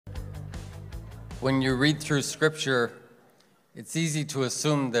When you read through Scripture, it's easy to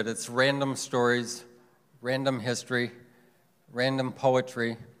assume that it's random stories, random history, random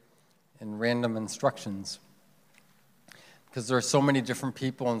poetry, and random instructions. Because there are so many different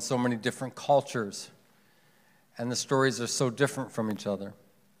people and so many different cultures, and the stories are so different from each other.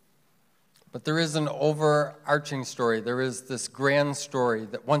 But there is an overarching story. There is this grand story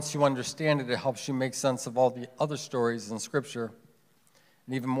that once you understand it, it helps you make sense of all the other stories in Scripture.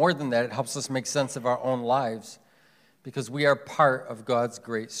 And even more than that, it helps us make sense of our own lives because we are part of God's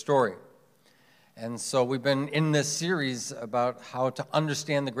great story. And so we've been in this series about how to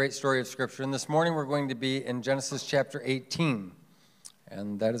understand the great story of Scripture. And this morning we're going to be in Genesis chapter 18.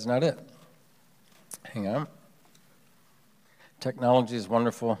 And that is not it. Hang on. Technology is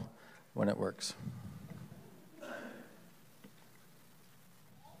wonderful when it works.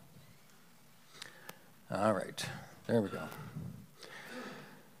 All right. There we go.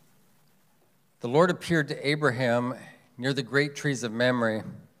 The Lord appeared to Abraham near the great trees of Mamre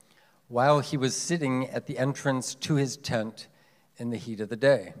while he was sitting at the entrance to his tent in the heat of the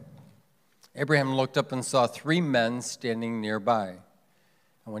day. Abraham looked up and saw 3 men standing nearby.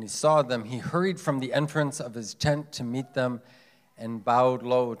 And when he saw them, he hurried from the entrance of his tent to meet them and bowed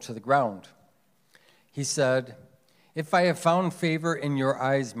low to the ground. He said, "If I have found favor in your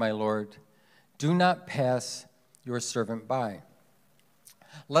eyes, my Lord, do not pass your servant by.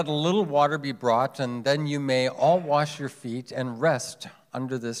 Let a little water be brought, and then you may all wash your feet and rest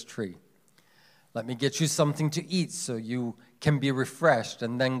under this tree. Let me get you something to eat so you can be refreshed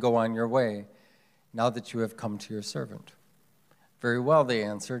and then go on your way, now that you have come to your servant." "Very well," they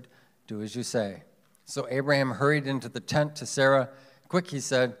answered, "do as you say." So Abraham hurried into the tent to Sarah. "Quick," he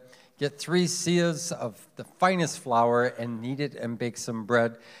said, "get 3 seahs of the finest flour and knead it and bake some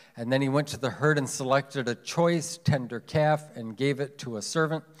bread." And then he went to the herd and selected a choice tender calf and gave it to a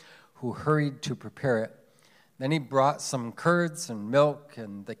servant who hurried to prepare it. Then he brought some curds and milk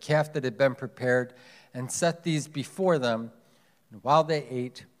and the calf that had been prepared and set these before them. And while they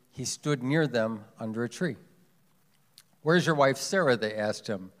ate, he stood near them under a tree. "Where's your wife Sarah?" they asked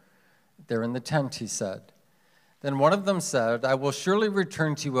him. "They're in the tent," he said. Then one of them said, "I will surely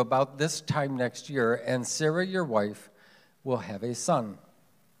return to you about this time next year, and Sarah, your wife, will have a son."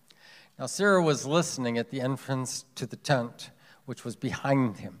 Now Sarah was listening at the entrance to the tent, which was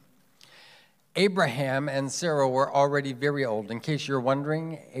behind him. Abraham and Sarah were already very old. In case you're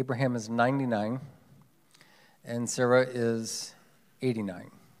wondering, Abraham is 99, and Sarah is 89.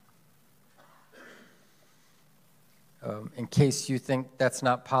 In case you think that's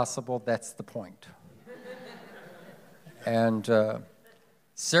not possible, that's the point. And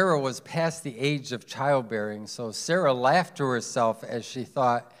Sarah was past the age of childbearing, so Sarah laughed to herself as she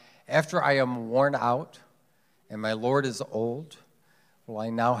thought, "After I am worn out and my Lord is old, will I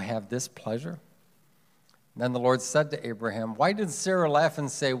now have this pleasure?" And then the Lord said to Abraham, "Why did Sarah laugh and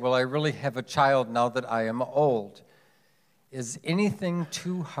say, 'Will I really have a child now that I am old?' Is anything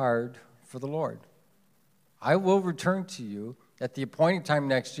too hard for the Lord? I will return to you at the appointed time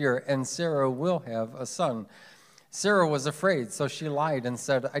next year, and Sarah will have a son." Sarah was afraid, so she lied and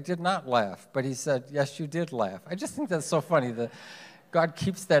said, "I did not laugh." But he said, "Yes, you did laugh." I just think that's so funny that God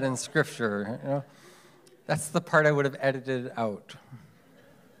keeps that in Scripture. You know? That's the part I would have edited out.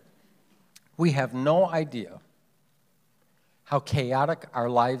 We have no idea how chaotic our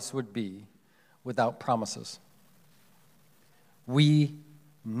lives would be without promises. We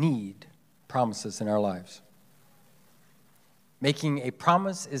need promises in our lives. Making a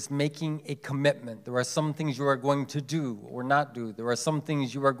promise is making a commitment. There are some things you are going to do or not do. There are some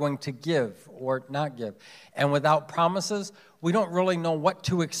things you are going to give or not give. And without promises, we don't really know what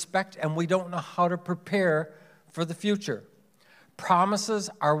to expect, and we don't know how to prepare for the future. Promises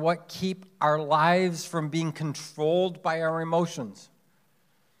are what keep our lives from being controlled by our emotions.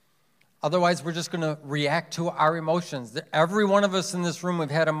 Otherwise, we're just going to react to our emotions. Every one of us in this room have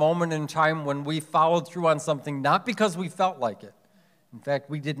had a moment in time when we followed through on something, not because we felt like it. In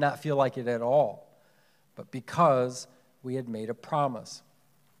fact, we did not feel like it at all, but because we had made a promise.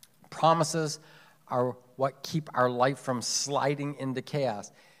 Promises are what keep our life from sliding into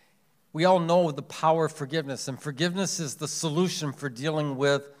chaos. We all know the power of forgiveness, and forgiveness is the solution for dealing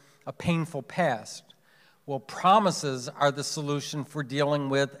with a painful past. Well, promises are the solution for dealing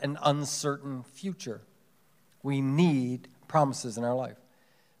with an uncertain future. We need promises in our life.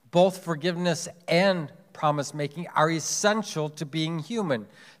 Both forgiveness and promise-making are essential to being human.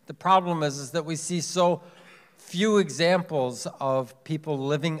 The problem is that we see so few examples of people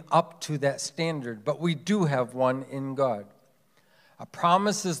living up to that standard, but we do have one in God. A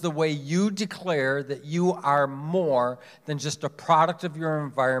promise is the way you declare that you are more than just a product of your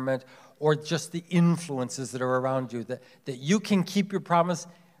environment or just the influences that are around you, that you can keep your promise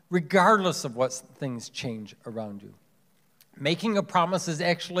regardless of what things change around you. Making a promise is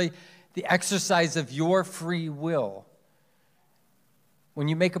actually the exercise of your free will. When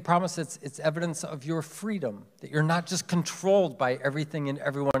you make a promise, it's evidence of your freedom, that you're not just controlled by everything and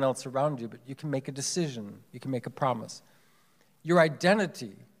everyone else around you, but you can make a decision, you can make a promise. Your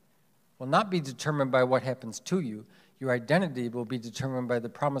identity will not be determined by what happens to you. Your identity will be determined by the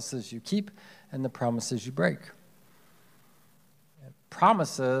promises you keep and the promises you break.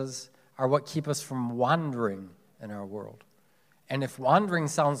 Promises are what keep us from wandering in our world. And if wandering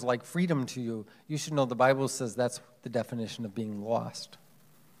sounds like freedom to you, you should know the Bible says that's the definition of being lost.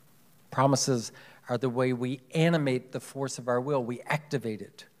 Promises are the way we animate the force of our will. We activate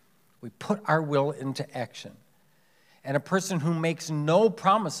it. We put our will into action. And a person who makes no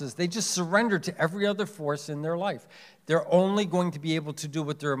promises, they just surrender to every other force in their life. They're only going to be able to do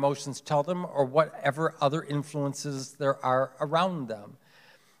what their emotions tell them or whatever other influences there are around them.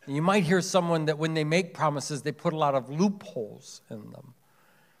 And you might hear someone that when they make promises, they put a lot of loopholes in them.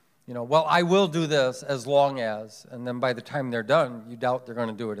 You know, well, I will do this as long as, and then by the time they're done, you doubt they're going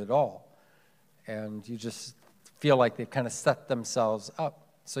to do it at all. And you just feel like they've kind of set themselves up.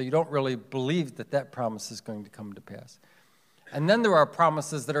 So you don't really believe that that promise is going to come to pass. And then there are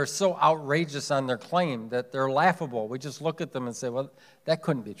promises that are so outrageous on their claim that they're laughable. We just look at them and say, well, that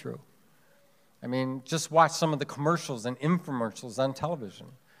couldn't be true. I mean, just watch some of the commercials and infomercials on television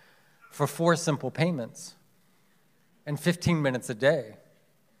for 4 simple payments and 15 minutes a day.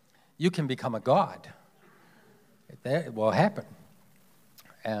 You can become a god. That will happen.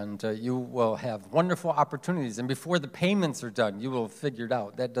 And you will have wonderful opportunities. And before the payments are done, you will have figured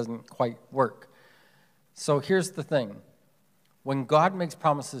out that doesn't quite work. So here's the thing. When God makes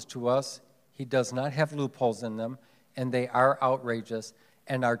promises to us, he does not have loopholes in them, and they are outrageous,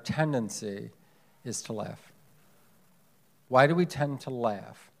 and our tendency is to laugh. Why do we tend to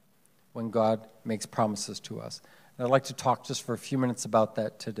laugh when God makes promises to us? And I'd like to talk just for a few minutes about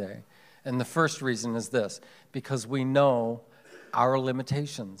that today. And the first reason is this, because we know our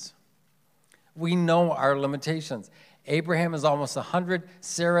limitations. We know our limitations. Abraham is almost 100.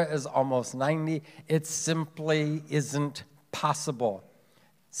 Sarah is almost 90. It simply isn't possible.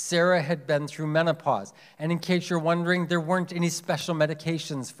 Sarah had been through menopause. And in case you're wondering, there weren't any special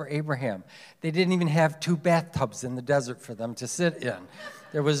medications for Abraham. They didn't even have 2 bathtubs in the desert for them to sit in.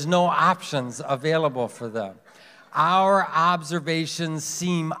 There was no options available for them. Our observations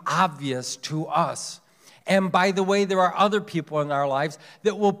seem obvious to us. And by the way, there are other people in our lives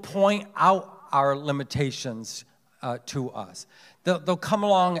that will point out our limitations to us. They'll come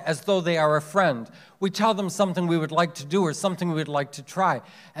along as though they are a friend. We tell them something we would like to do or something we would like to try,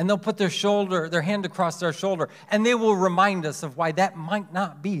 and they'll put their hand across our shoulder, and they will remind us of why that might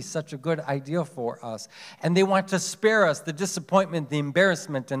not be such a good idea for us. And they want to spare us the disappointment, the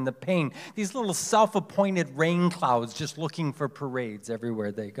embarrassment, and the pain. These little self-appointed rain clouds just looking for parades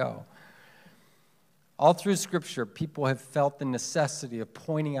everywhere they go. All through Scripture, people have felt the necessity of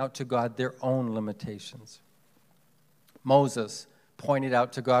pointing out to God their own limitations. Moses pointed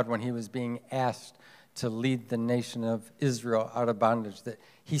out to God when he was being asked to lead the nation of Israel out of bondage that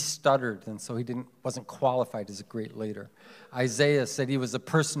he stuttered, and so he wasn't qualified as a great leader. Isaiah said he was a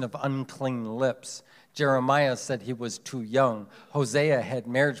person of unclean lips. Jeremiah said he was too young. Hosea had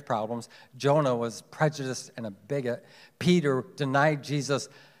marriage problems. Jonah was prejudiced and a bigot. Peter denied Jesus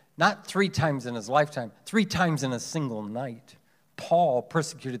not 3 times in his lifetime, 3 times in a single night. Paul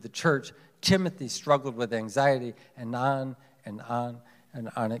persecuted the church. Timothy struggled with anxiety, and on and on and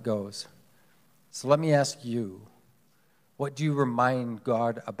on it goes. So let me ask you, what do you remind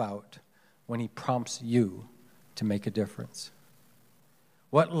God about when he prompts you to make a difference?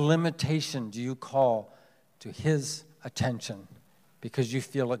 What limitation do you call to his attention because you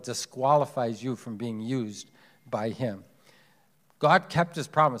feel it disqualifies you from being used by him? God kept his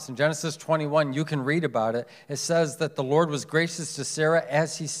promise. In Genesis 21, you can read about it. It says that the Lord was gracious to Sarah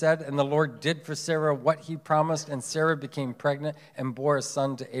as he said, and the Lord did for Sarah what he promised, and Sarah became pregnant and bore a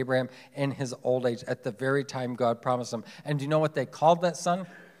son to Abraham in his old age at the very time God promised him. And do you know what they called that son?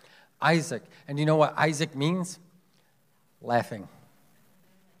 Isaac. And do you know what Isaac means? Laughing.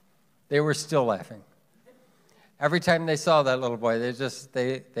 They were still laughing. Every time they saw that little boy,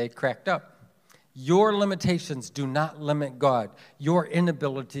 they cracked up. Your limitations do not limit God. Your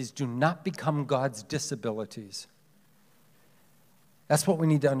inabilities do not become God's disabilities. That's what we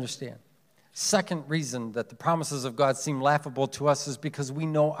need to understand. Second reason that the promises of God seem laughable to us is because we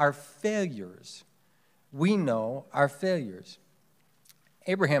know our failures. We know our failures.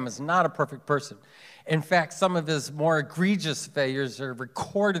 Abraham is not a perfect person. In fact, some of his more egregious failures are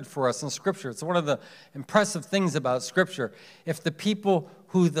recorded for us in Scripture. It's one of the impressive things about Scripture. If the people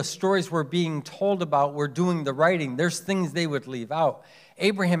who the stories were being told about were doing the writing, there's things they would leave out.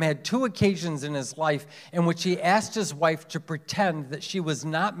 Abraham had 2 occasions in his life in which he asked his wife to pretend that she was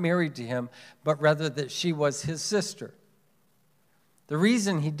not married to him, but rather that she was his sister. The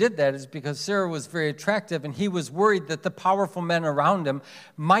reason he did that is because Sarah was very attractive, and he was worried that the powerful men around him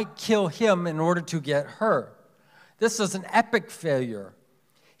might kill him in order to get her. This is an epic failure.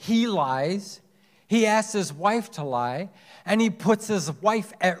 He lies, he asks his wife to lie, and he puts his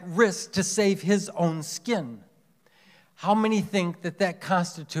wife at risk to save his own skin. How many think that that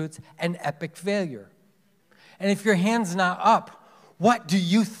constitutes an epic failure? And if your hand's not up, what do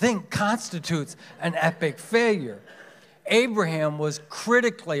you think constitutes an epic failure? Abraham was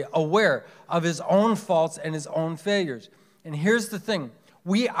critically aware of his own faults and his own failures. And here's the thing.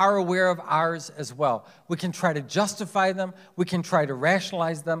 We are aware of ours as well. We can try to justify them. We can try to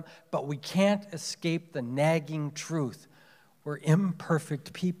rationalize them. But we can't escape the nagging truth. We're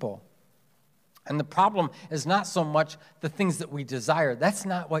imperfect people. And the problem is not so much the things that we desire. That's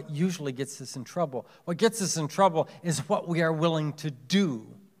not what usually gets us in trouble. What gets us in trouble is what we are willing to do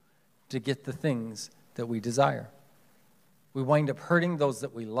to get the things that we desire. We wind up hurting those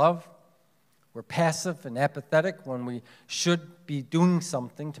that we love. We're passive and apathetic when we should be doing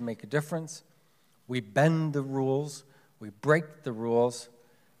something to make a difference. We bend the rules. We break the rules.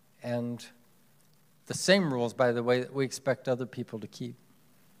 And the same rules, by the way, that we expect other people to keep.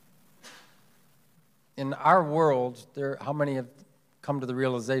 In our world, how many have come to the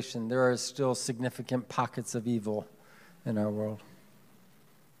realization there are still significant pockets of evil in our world?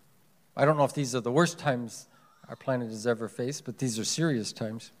 I don't know if these are the worst times our planet has ever faced, but these are serious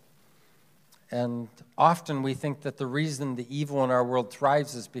times. And often we think that the reason the evil in our world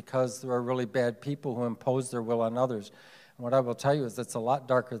thrives is because there are really bad people who impose their will on others. And what I will tell you is that's a lot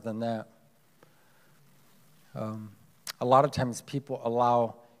darker than that. A lot of times people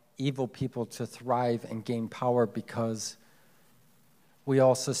allow evil people to thrive and gain power because we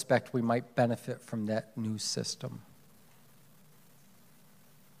all suspect we might benefit from that new system.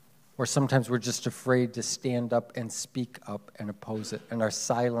 Or sometimes we're just afraid to stand up and speak up and oppose it, and our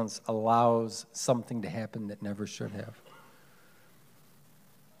silence allows something to happen that never should have.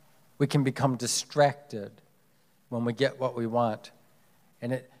 We can become distracted when we get what we want,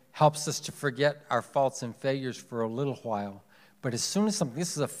 and it helps us to forget our faults and failures for a little while. But as soon as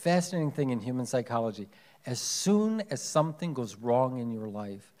this is a fascinating thing in human psychology, as soon as something goes wrong in your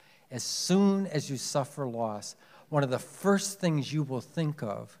life, as soon as you suffer loss, one of the first things you will think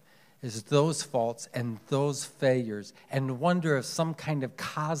of is those faults and those failures, and wonder if some kind of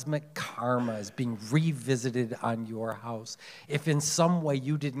cosmic karma is being revisited on your house, if in some way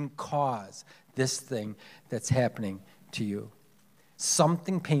you didn't cause this thing that's happening to you.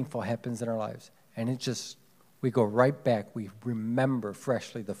 Something painful happens in our lives, and we go right back. We remember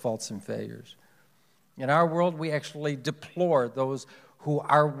freshly the faults and failures. In our world, we actually deplore those who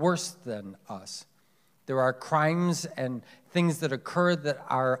are worse than us. There are crimes and things that occur that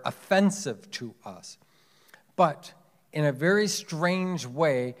are offensive to us. But in a very strange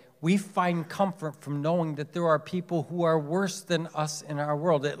way, we find comfort from knowing that there are people who are worse than us in our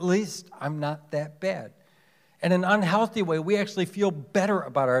world. At least I'm not that bad. In an unhealthy way, we actually feel better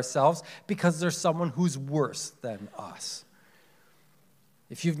about ourselves because there's someone who's worse than us.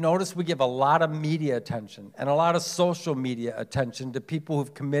 If you've noticed, we give a lot of media attention and a lot of social media attention to people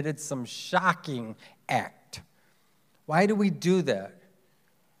who've committed some shocking act. Why do we do that?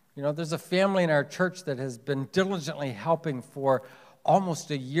 You know, there's a family in our church that has been diligently helping for almost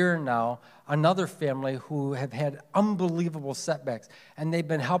a year now, another family who have had unbelievable setbacks, and they've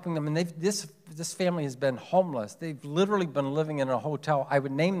been helping them, and this family has been homeless. They've literally been living in a hotel. I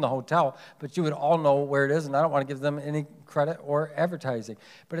would name the hotel, but you would all know where it is, and I don't want to give them any credit or advertising,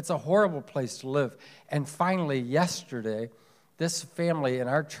 but it's a horrible place to live. And finally, yesterday, this family in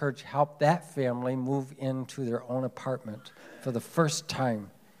our church helped that family move into their own apartment for the first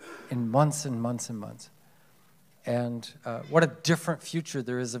time in months and months and months. And what a different future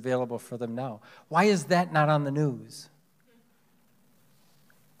there is available for them now. Why is that not on the news?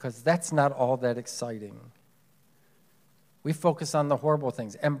 Because that's not all that exciting. We focus on the horrible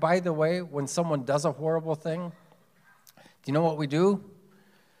things. And by the way, when someone does a horrible thing, do you know what we do?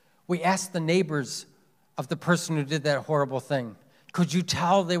 We ask the neighbors of the person who did that horrible thing, could you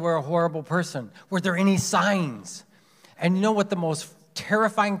tell they were a horrible person? Were there any signs? And you know what the most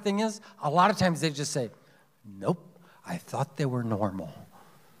terrifying thing is? A lot of times they just say, nope, I thought they were normal.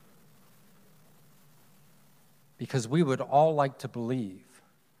 Because we would all like to believe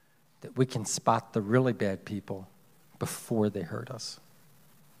that we can spot the really bad people before they hurt us.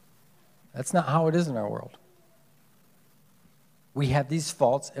 That's not how it is in our world. We have these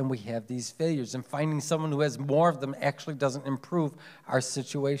faults and we have these failures, and finding someone who has more of them actually doesn't improve our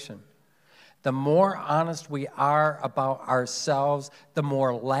situation. The more honest we are about ourselves, the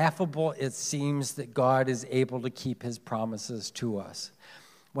more laughable it seems that God is able to keep his promises to us.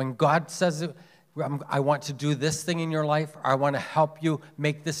 When God says, I want to do this thing in your life, or I want to help you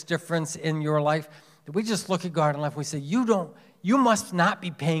make this difference in your life, we just look at God and laugh. We say, you must not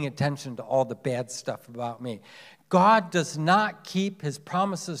be paying attention to all the bad stuff about me. God does not keep his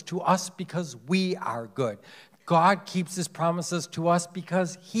promises to us because we are good. God keeps his promises to us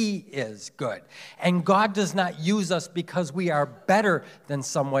because he is good. And God does not use us because we are better than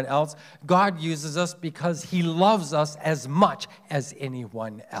someone else. God uses us because he loves us as much as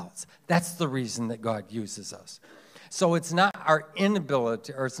anyone else. That's the reason that God uses us. So it's not our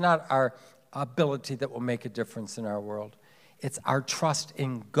inability, or it's not our ability that will make a difference in our world. It's our trust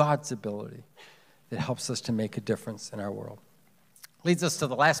in God's ability that helps us to make a difference in our world. Leads us to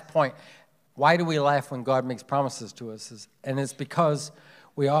the last point. Why do we laugh when God makes promises to us? And it's because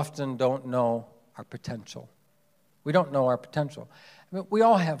we often don't know our potential. We don't know our potential. I mean, we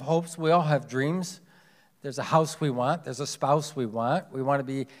all have hopes. We all have dreams. There's a house we want. There's a spouse we want. We want to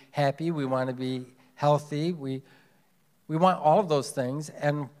be happy. We want to be healthy. We want all of those things.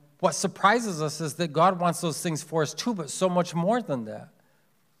 And what surprises us is that God wants those things for us too, but so much more than that.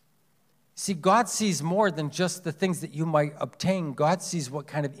 See, God sees more than just the things that you might obtain. God sees what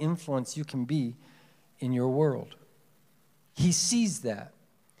kind of influence you can be in your world. He sees that.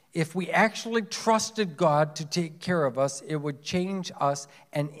 If we actually trusted God to take care of us, it would change us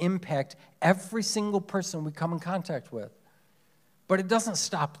and impact every single person we come in contact with. But it doesn't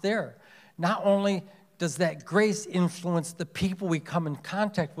stop there. Not only does that grace influence the people we come in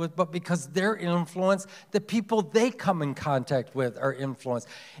contact with, but because they're influenced, the people they come in contact with are influenced.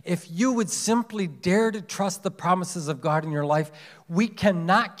 If you would simply dare to trust the promises of God in your life, we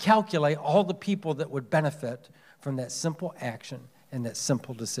cannot calculate all the people that would benefit from that simple action and that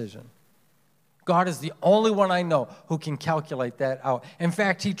simple decision. God is the only one I know who can calculate that out. In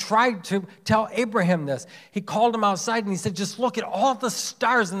fact, he tried to tell Abraham this. He called him outside and he said, just look at all the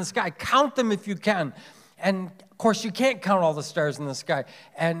stars in the sky. Count them if you can. And of course, you can't count all the stars in the sky.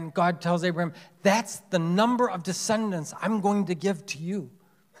 And God tells Abraham, that's the number of descendants I'm going to give to you.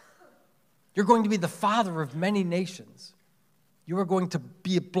 You're going to be the father of many nations. You are going to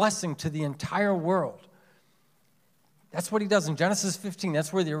be a blessing to the entire world. That's what he does in Genesis 15.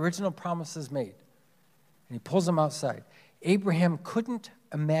 That's where the original promise is made. And he pulls them outside. Abraham couldn't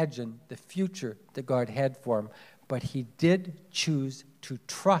imagine the future that God had for him, but he did choose to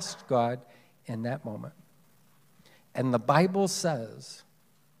trust God in that moment. And the Bible says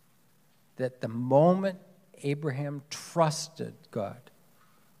that the moment Abraham trusted God,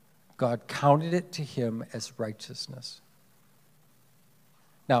 God counted it to him as righteousness.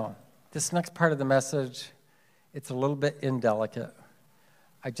 Now, this next part of the message, it's a little bit indelicate.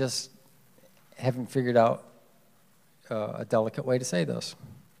 I just haven't figured out a delicate way to say this.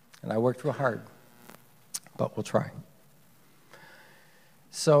 And I worked real hard, but we'll try.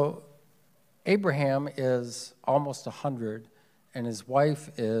 So Abraham is almost 100, and his wife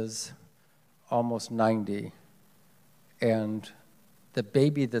is almost 90. And the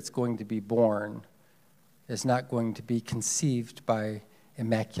baby that's going to be born is not going to be conceived by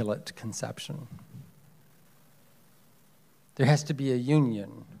immaculate conception. There has to be a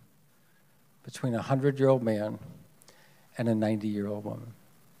union between a 100-year-old man and a 90-year-old woman.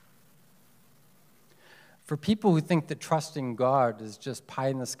 For people who think that trusting God is just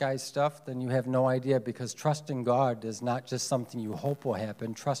pie-in-the-sky stuff, then you have no idea, because trusting God is not just something you hope will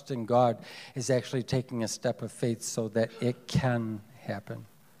happen. Trusting God is actually taking a step of faith so that it can happen.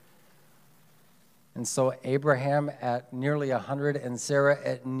 And so Abraham at nearly 100 and Sarah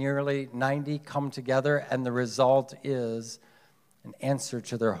at nearly 90 come together, and the result is an answer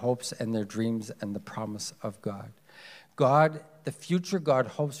to their hopes and their dreams and the promise of God. God, the future God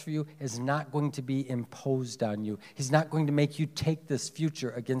hopes for you is not going to be imposed on you. He's not going to make you take this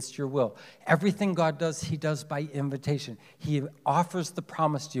future against your will. Everything God does, he does by invitation. He offers the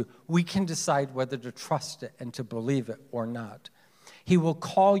promise to you. We can decide whether to trust it and to believe it or not. He will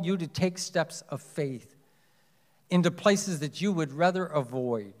call you to take steps of faith into places that you would rather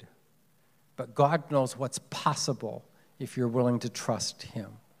avoid. But God knows what's possible if you're willing to trust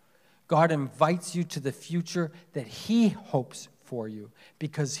him. God invites you to the future that he hopes for you,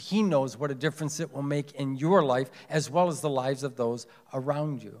 because he knows what a difference it will make in your life as well as the lives of those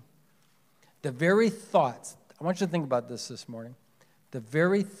around you. The very thoughts, I want you to think about this morning. the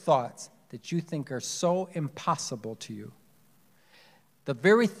very thoughts that you think are so impossible to you, the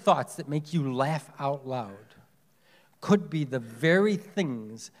very thoughts that make you laugh out loud, could be the very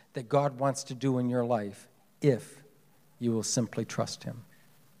things that God wants to do in your life if you will simply trust him.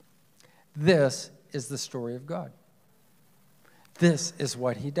 This is the story of God. This is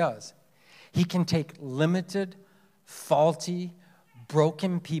what he does. He can take limited, faulty,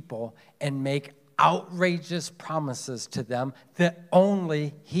 broken people and make outrageous promises to them that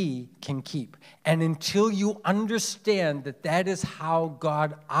only he can keep. And until you understand that that is how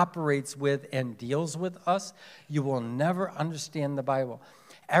God operates with and deals with us, you will never understand the Bible.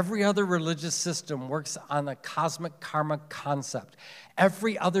 Every other religious system works on a cosmic karma concept.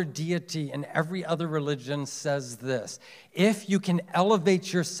 Every other deity and every other religion says this: if you can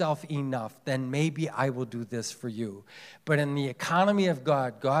elevate yourself enough, then maybe I will do this for you. But in the economy of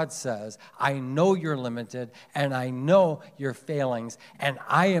God, God says, I know you're limited, and I know your failings, and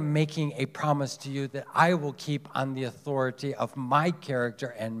I am making a promise to you that I will keep on the authority of my character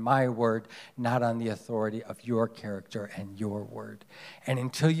and my word, not on the authority of your character and your word. And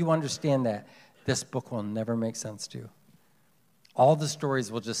until you understand that, this book will never make sense to you. All the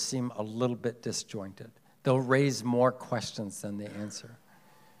stories will just seem a little bit disjointed. They'll raise more questions than they answer.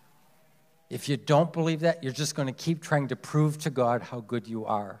 If you don't believe that, you're just going to keep trying to prove to God how good you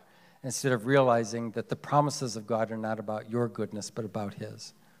are, instead of realizing that the promises of God are not about your goodness, but about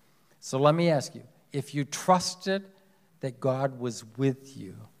his. So let me ask you, if you trusted that God was with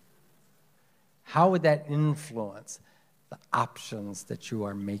you, how would that influence the options that you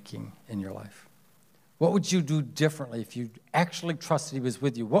are making in your life? What would you do differently if you actually trusted he was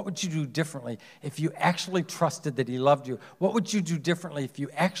with you? What would you do differently if you actually trusted that he loved you? What would you do differently if you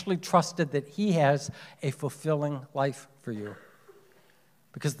actually trusted that he has a fulfilling life for you?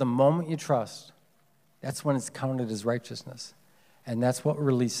 Because the moment you trust, that's when it's counted as righteousness. And that's what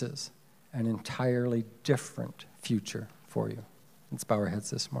releases an entirely different future for you. Let's bow our heads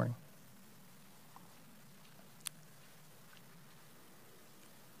this morning.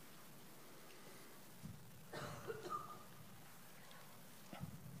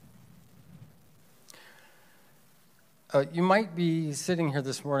 You might be sitting here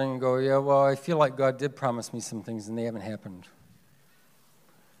this morning and go, yeah, well, I feel like God did promise me some things and they haven't happened.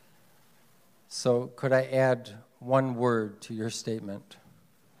 So could I add one word to your statement?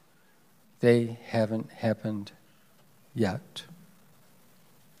 They haven't happened yet.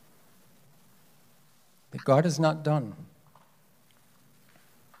 That God is not done.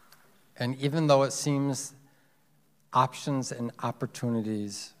 And even though it seems options and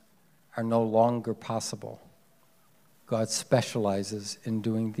opportunities are no longer possible, God specializes in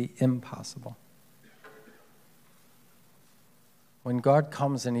doing the impossible. When God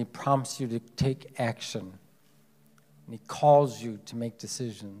comes and he prompts you to take action, and he calls you to make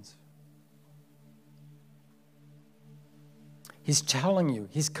decisions, he's telling you,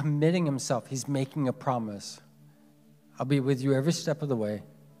 he's committing himself, he's making a promise. I'll be with you every step of the way,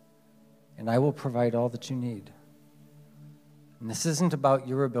 and I will provide all that you need. And this isn't about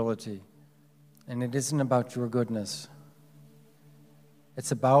your ability, and it isn't about your goodness.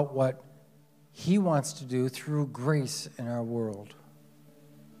 It's about what he wants to do through grace in our world.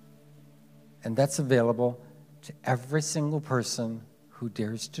 And that's available to every single person who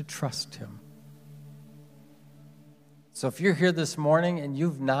dares to trust him. So if you're here this morning and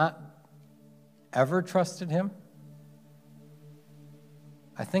you've not ever trusted him,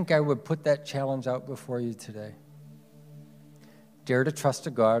 I think I would put that challenge out before you today. Dare to trust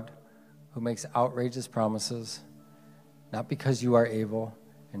a God who makes outrageous promises, not because you are able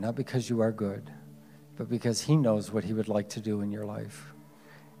and not because you are good, but because he knows what he would like to do in your life.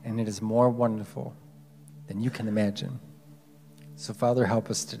 And it is more wonderful than you can imagine. So, Father, help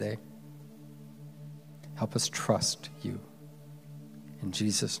us today. Help us trust you. In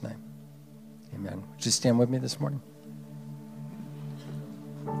Jesus' name, amen. Would you stand with me this morning?